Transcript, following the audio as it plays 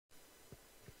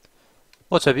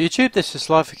What's up YouTube, this is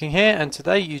SliferKing here, and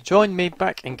today you join me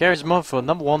back in Garry's Mod for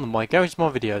number one of my Garry's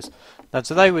Mod videos. Now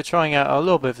today we're trying out a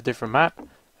little bit of a different map.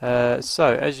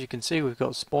 So as you can see, we've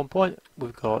got spawn point,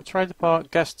 we've got trailer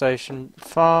park, gas station,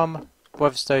 farm,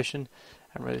 weather station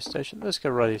and radio station. Let's go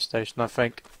radio station I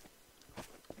think.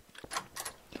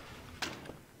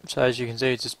 So as you can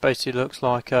see, it just basically looks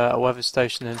like a weather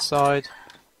station inside.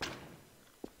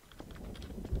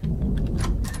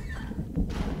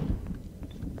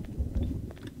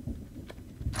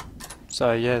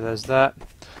 So yeah, there's that.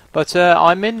 But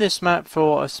I'm in this map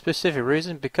for a specific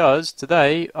reason, because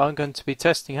today I'm going to be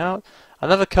testing out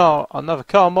another car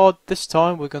mod. This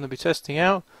time we're going to be testing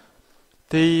out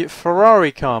the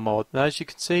Ferrari car mod. Now as you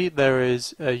can see, there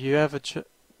is you have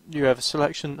a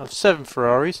selection of 7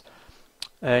 Ferraris,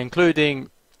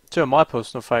 including 2 of my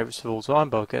personal favourites of all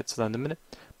time, but I'll get to that in a minute.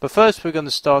 But first we're going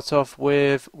to start off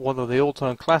with one of the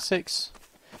all-time classics.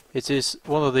 It is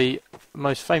one of the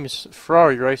most famous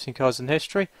Ferrari racing cars in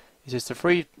history. It is the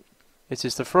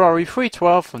Ferrari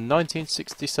 312 from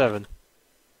 1967.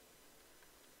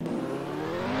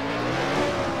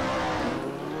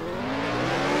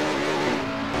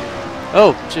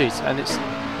 Oh, jeez, and it's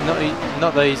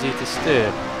not that easy to steer.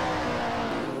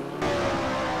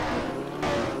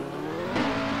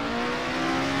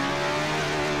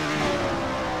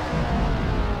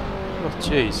 Oh,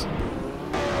 jeez.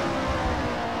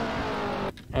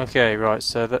 Okay, right,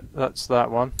 so that's that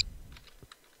one.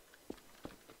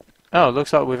 Oh, it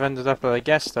looks like we've ended up at a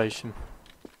gas station.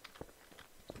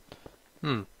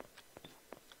 Is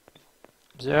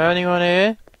there anyone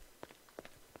here?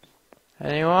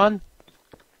 Anyone?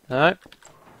 No?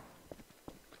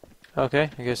 Okay,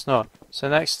 I guess not. So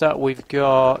next up we've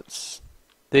got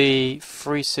the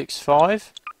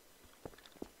 365.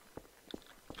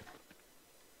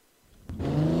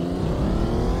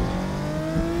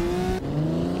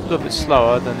 A little bit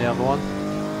slower than the other one.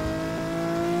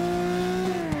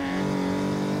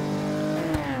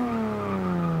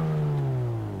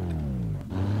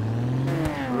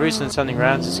 The reason it's turning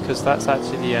around is because that's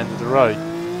actually the end of the road.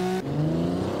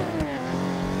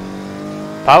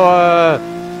 Power!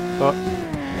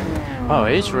 Oh,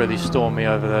 it is really stormy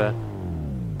over there.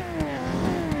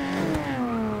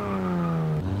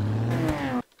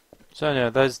 So yeah,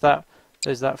 there's that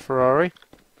Ferrari.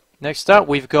 Next up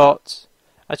we've got,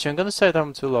 actually I'm going to say that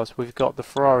one to last, we've got the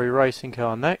Ferrari racing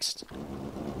car next.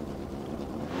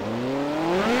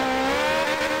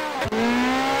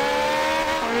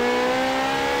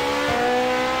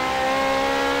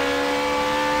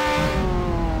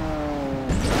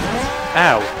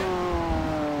 Ow!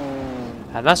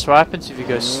 And that's what happens if you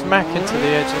go smack into the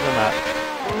edge of the map.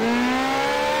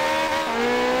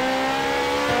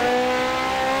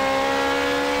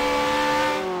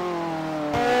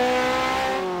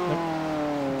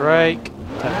 Brake,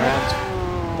 turn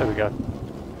around. There we go.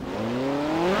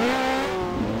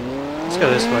 Let's go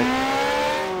this way.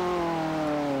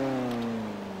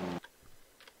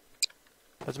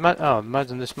 Oh,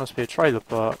 imagine this must be a trailer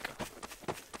park.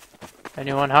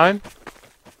 Anyone home?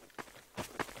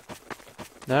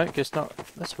 No, guess not.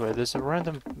 That's weird. There's a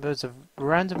random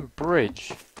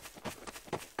bridge.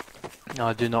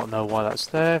 I do not know why that's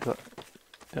there, but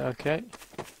okay.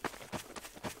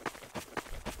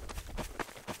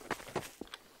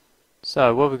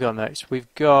 So what have we got next?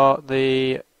 We've got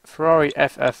the Ferrari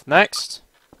FF next.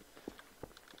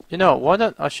 You know what, why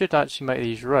don't I should actually make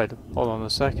these red. Hold on a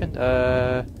second.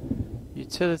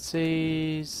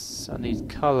 Utilities, I need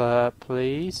colour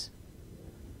please.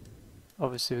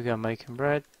 Obviously we're going to make them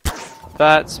red.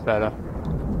 That's better.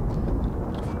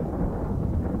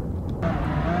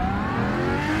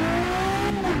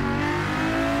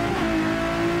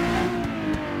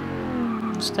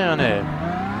 What's down here?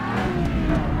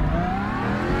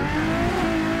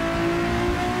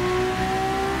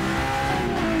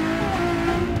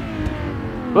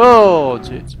 Whoa!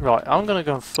 Geez. Right, I'm going to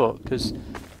go on foot because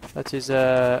that is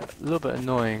a little bit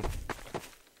annoying.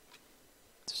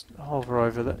 Just hover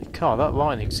over that car. That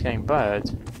lighting's getting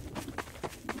bad.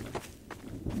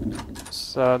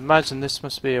 So imagine this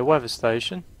must be a weather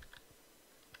station.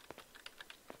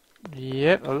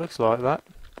 Yep, it looks like that.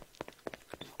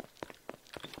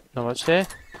 Not much here.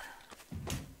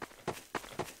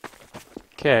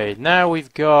 Okay, now we're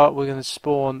going to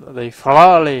spawn the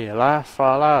Ferrari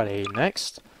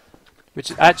next,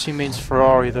 which actually means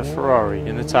Ferrari the Ferrari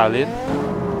in Italian.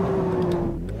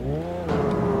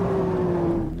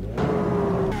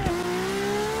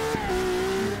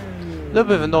 A little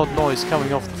bit of an odd noise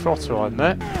coming off the throttle, I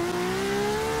admit.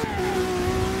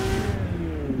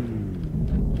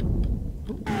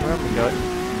 Where have we going?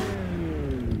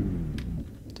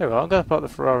 There we go. I'm going to put the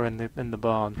Ferrari in the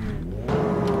barn.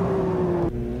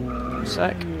 A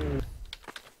sec.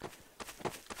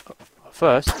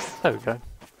 First, there we go.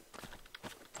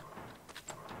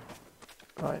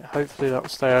 Right, hopefully that will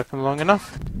stay open long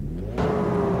enough.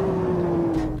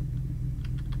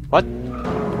 What?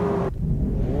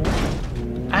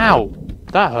 Ow!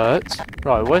 That hurts.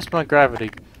 Right, where's my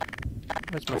gravity?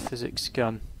 Where's my physics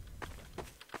gun?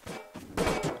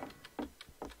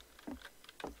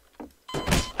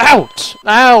 Ouch!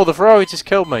 Ow! The Ferrari just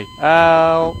killed me.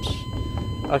 Ouch!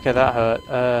 Okay, that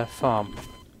hurt. Farm.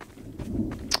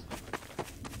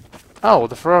 Oh,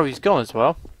 the Ferrari's gone as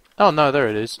well. Oh no, there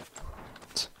it is.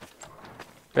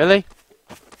 Really?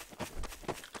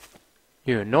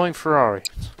 You annoying Ferrari.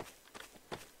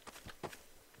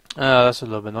 That's a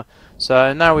little bit annoying.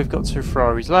 So now we've got 2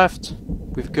 Ferraris left.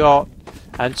 We've got,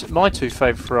 and my 2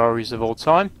 favourite Ferraris of all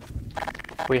time.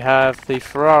 We have the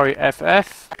Ferrari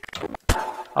FF,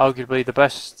 arguably the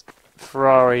best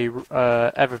Ferrari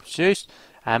ever produced.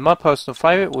 And my personal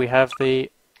favourite, we have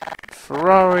the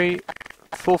Ferrari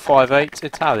 458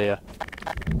 Italia.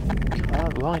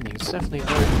 That lining is definitely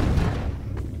very...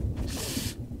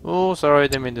 Oh, sorry, I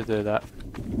didn't mean to do that.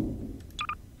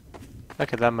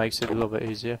 Okay, that makes it a little bit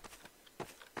easier.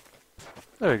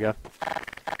 There we go.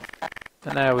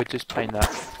 And now we just paint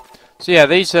that. So yeah,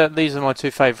 these are my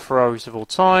 2 favourite Ferraris of all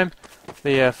time.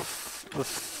 The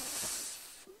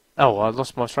oh, I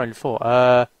lost my train of thought.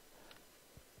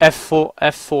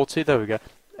 F40. There we go.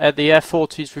 The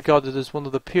F40 is regarded as one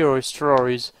of the purest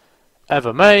Ferraris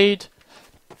ever made,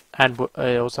 and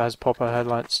it also has proper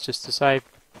headlights, just to say.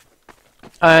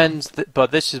 And but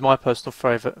this is my personal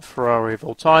favourite Ferrari of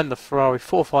all time, the Ferrari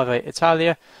 458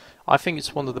 Italia. I think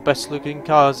it's one of the best looking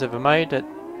cars ever made.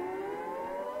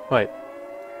 Wait.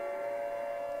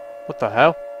 What the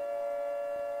hell?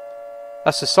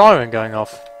 That's a siren going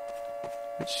off.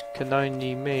 Which can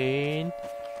only mean...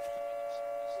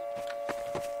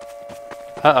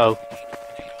 Uh-oh.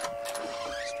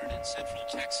 Eastern and central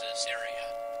Texas area.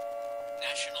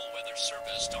 National Weather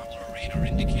Service Doppler radar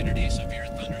indicated a severe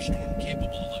thunderstorm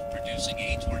capable of producing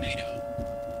a tornado.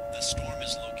 The storm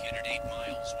is located 8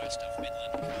 miles west of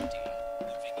Midland County,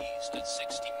 moving east at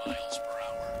 60 miles per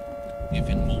hour. If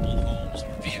in mobile homes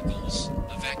or vehicles,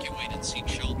 evacuate and seek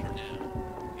shelter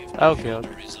now. If no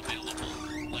shelter is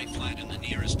available, lie flat in the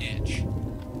nearest ditch.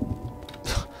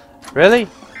 Really?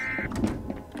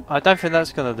 I don't think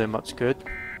that's going to do much good.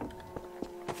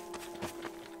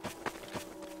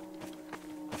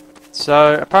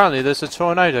 So apparently there's a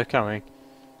tornado coming.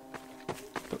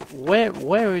 But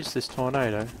where is this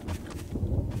tornado?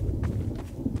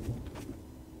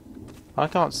 I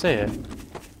can't see it.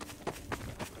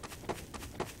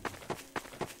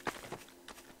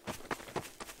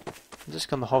 I'm just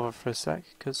going to hover for a sec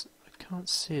because I can't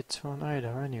see a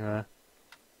tornado anywhere.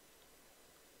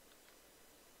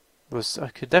 I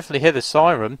could definitely hear the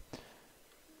siren,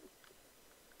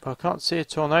 but I can't see a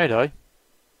tornado.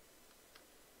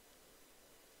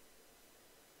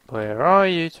 Where are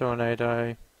you,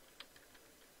 tornado?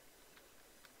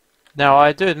 Now,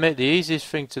 I do admit the easiest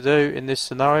thing to do in this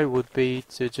scenario would be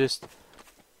to just...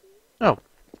 Oh.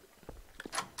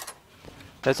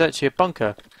 There's actually a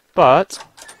bunker. But,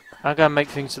 I'm going to make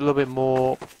things a little bit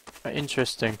more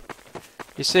interesting.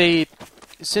 You see,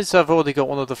 since I've already got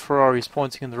one of the Ferraris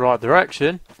pointing in the right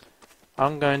direction,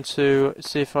 I'm going to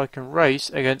see if I can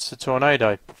race against the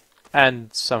tornado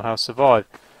and somehow survive.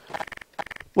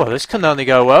 Well, this can only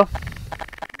go well.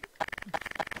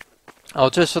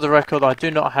 Oh, just for the record, I do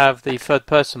not have the third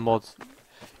person mod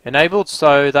enabled,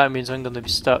 so that means I'm going to be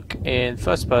stuck in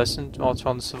first person while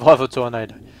trying to survive a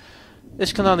tornado.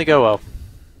 This can only go well.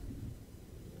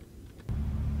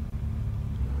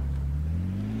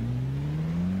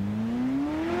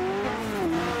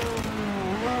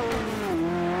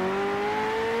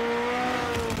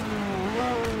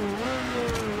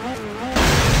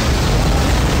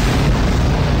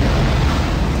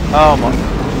 Oh my...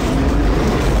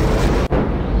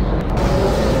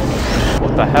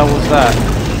 What the hell was that?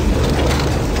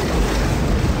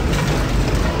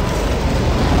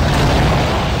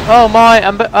 Oh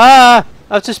my...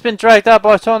 I've just been dragged out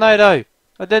by a tornado!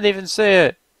 I didn't even see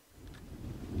it!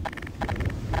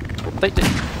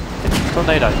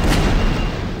 Tornado.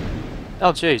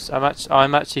 Oh jeez,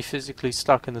 I'm actually physically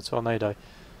stuck in the tornado.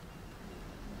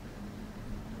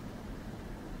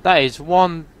 That is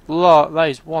one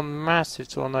massive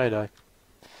tornado.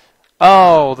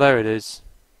 Oh, there it is.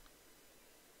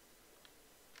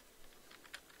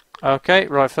 Okay,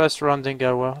 right, first run didn't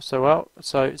go well,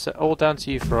 so it's all down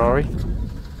to you, Ferrari.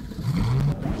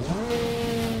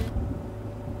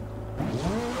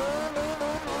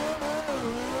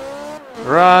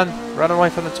 Run! Run away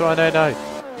from the tornado!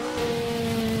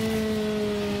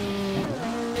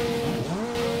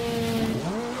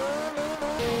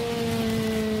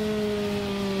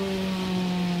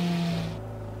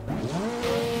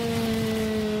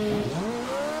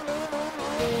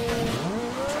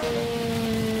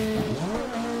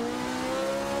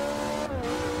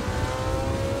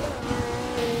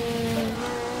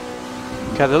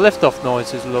 Okay, the lift-off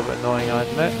noise is a little bit annoying, I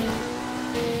admit.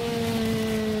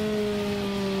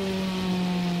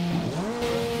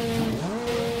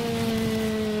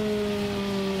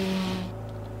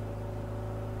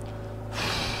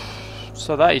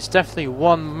 So that is definitely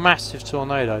one massive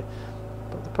tornado.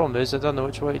 But the problem is I don't know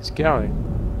which way it's going.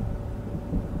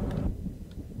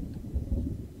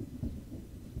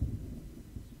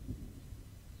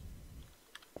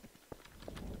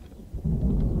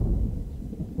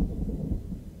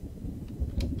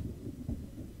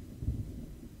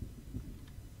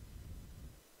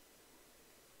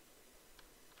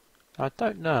 I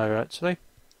don't know, actually.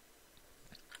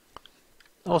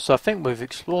 Also, I think we've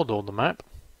explored all the map.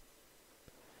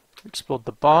 Explored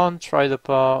the barn, trailer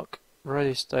park,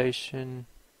 radio station.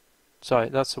 Sorry,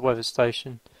 that's the weather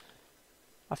station.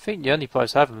 I think the only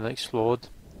place I haven't explored.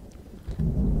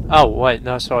 Oh, wait,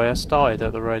 no, sorry, I started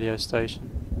at the radio station.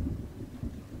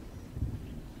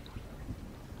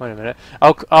 Wait a minute.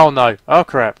 Oh no. Oh,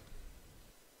 crap.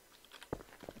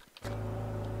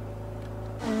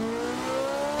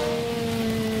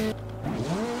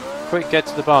 Quick, get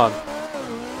to the barn.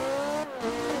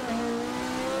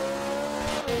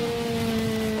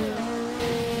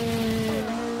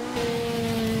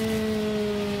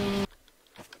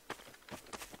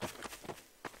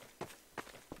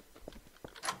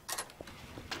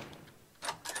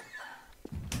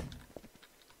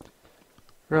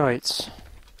 Right.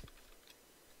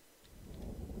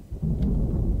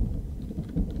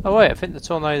 Oh wait, I think the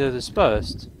tornado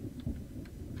dispersed.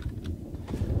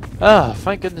 Ah,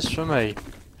 thank goodness for me.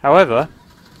 However,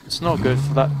 it's not good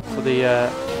for the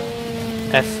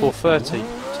F430,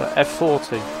 so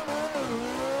F40.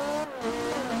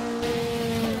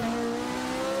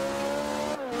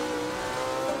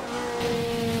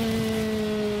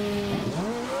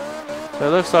 So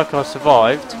it looks like I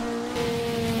survived.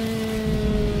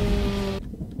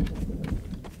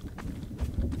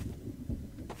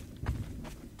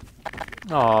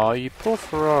 Aw, you poor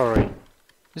Ferrari.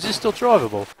 Is it still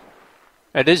drivable?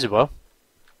 It is, well.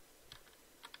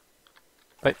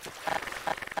 Wait.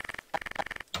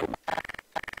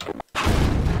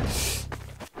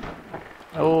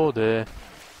 Oh dear.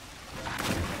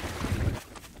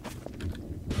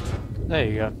 There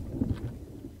you go.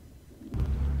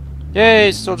 Yay,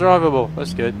 it's still drivable.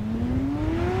 That's good.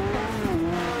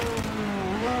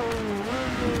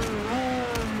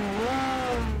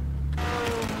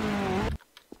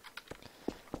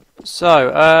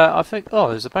 So, I think... Oh,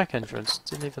 there's a back entrance.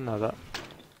 Didn't even know that.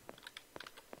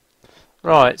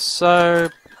 Right, so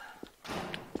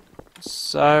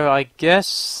I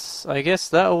guess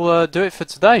that'll do it for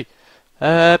today.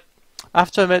 I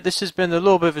have to admit, this has been a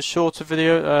little bit of a shorter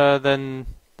video than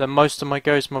most of my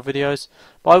Garry's Mod videos,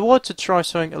 but I wanted to try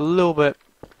something a little bit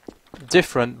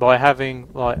different by having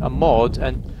like a mod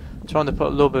and trying to put a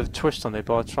little bit of a twist on it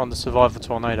by trying to survive a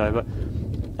tornado.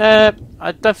 But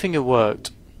I don't think it worked.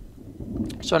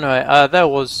 So anyway, there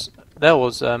was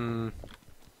hang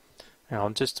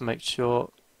on, just to make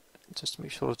sure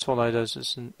the tornadoes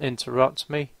doesn't interrupt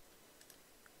me.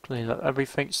 Clean up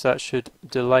everything, so that should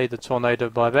delay the tornado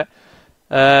by a bit.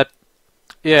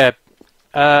 Yeah.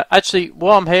 Actually,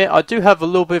 while I'm here, I do have a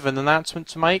little bit of an announcement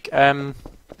to make. I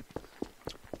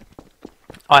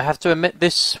have to admit,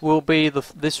 this will be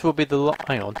the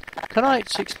hang on. Can I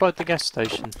actually explode the gas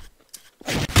station?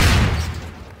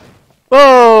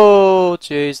 Whoa!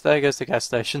 Jeez, there goes the gas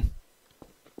station.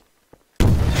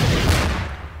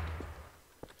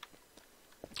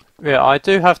 Yeah,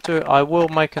 I will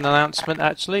make an announcement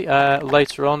actually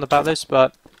later on about this,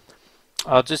 but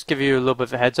I'll just give you a little bit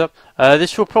of a heads up.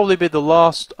 This will probably be the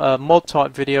last mod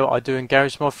type video I do in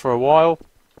Garry's Mod for a while.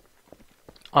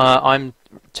 I'm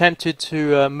tempted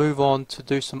to move on to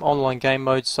do some online game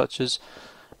modes such as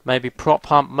maybe Prop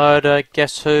Hunt Murder,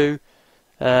 Guess Who,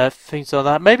 things like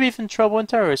that. Maybe even Trouble in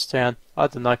Terrorist Town. I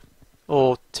don't know.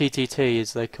 Or TTT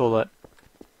as they call it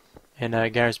in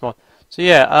Garry's Mod. So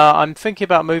yeah, I'm thinking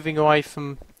about moving away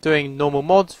from doing normal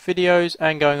mods videos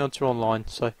and going on to online.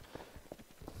 So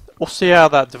we'll see how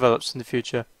that develops in the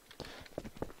future.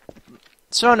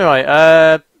 So anyway,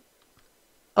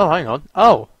 oh hang on.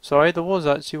 Oh, sorry, there was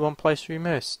actually one place we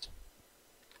missed.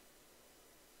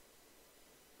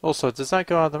 Also, does that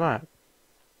go out of the map?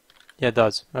 Yeah, it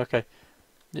does. Okay.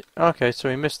 Okay, so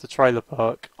he missed the trailer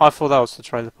park. I thought that was the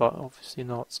trailer park. Obviously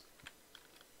not.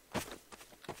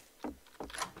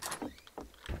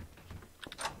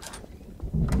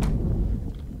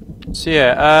 So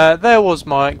yeah, there was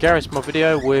Gary's my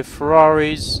video with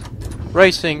Ferraris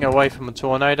racing away from a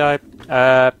tornado.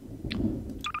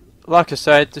 Like I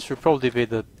said, this should probably be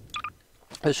the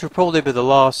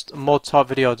last mod type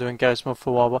video I do in Garry's Mod for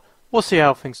a while, but we'll see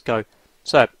how things go.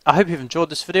 So, I hope you've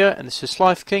enjoyed this video, and this is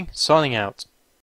SliferKing signing out.